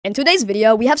In today's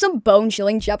video, we have some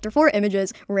bone-chilling Chapter 4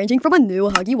 images, ranging from a new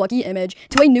Huggy Wuggy image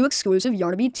to a new exclusive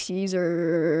Yarnaby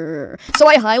teaser. So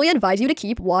I highly advise you to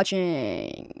keep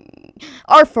watching.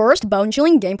 Our first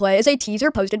bone-chilling gameplay is a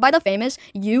teaser posted by the famous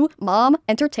Mom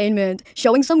Entertainment,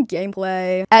 showing some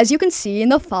gameplay, as you can see in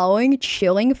the following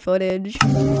chilling footage.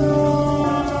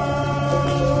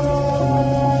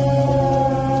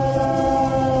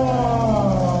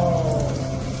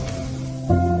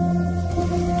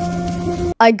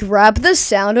 I grabbed the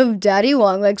sound of Daddy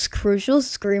Longleg's crucial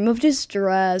scream of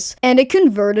distress, and it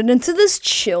converted into this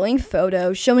chilling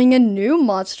photo showing a new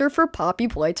monster for Poppy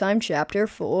Playtime Chapter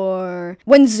 4.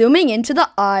 When zooming into the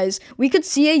eyes, we could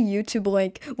see a YouTube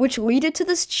link, which leaded to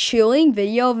this chilling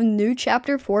video of a new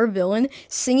Chapter 4 villain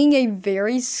singing a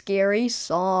very scary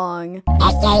song.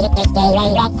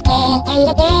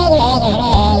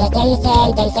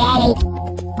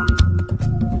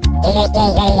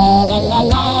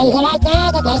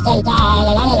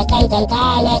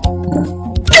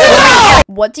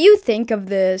 What do you think of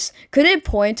this? Could it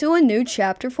point to a new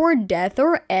Chapter 4 death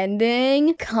or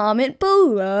ending? Comment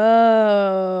below.